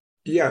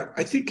Yeah,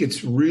 I think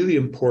it's really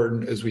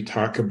important as we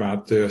talk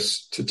about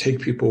this to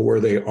take people where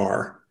they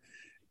are.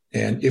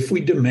 And if we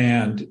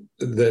demand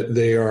that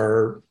they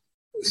are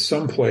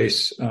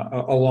someplace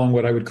along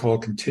what I would call a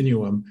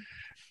continuum,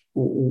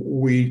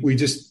 we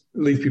just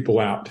leave people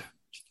out.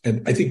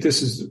 And I think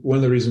this is one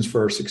of the reasons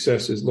for our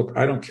success is, look,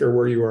 I don't care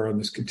where you are on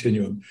this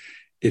continuum.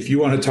 If you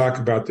want to talk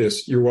about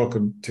this, you're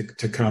welcome to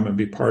come and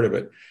be part of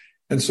it.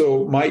 And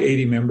so my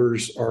 80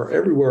 members are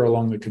everywhere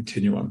along the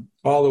continuum,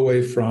 all the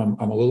way from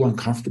I'm a little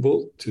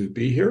uncomfortable to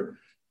be here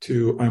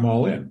to I'm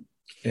all in.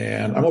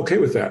 And I'm okay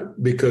with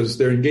that because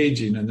they're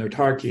engaging and they're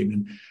talking.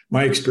 And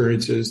my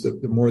experience is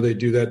that the more they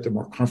do that, the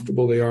more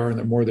comfortable they are and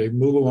the more they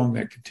move along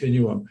that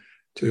continuum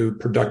to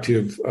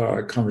productive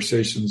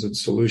conversations and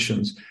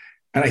solutions.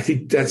 And I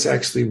think that's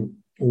actually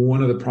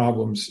one of the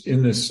problems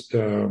in this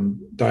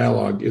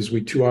dialogue is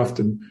we too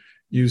often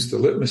use the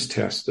litmus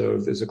test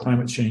of is the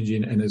climate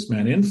changing and is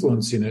man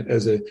influencing it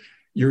as a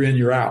you're in,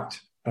 you're out,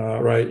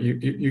 right?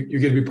 You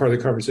get to be part of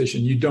the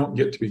conversation. You don't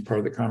get to be part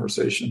of the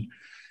conversation.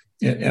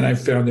 And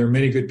I've found there are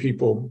many good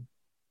people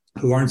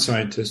who aren't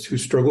scientists who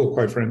struggle,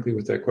 quite frankly,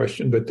 with that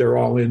question, but they're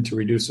all in to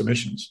reduce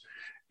emissions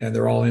and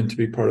they're all in to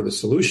be part of the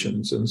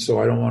solutions. And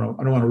so I don't want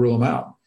to rule them out.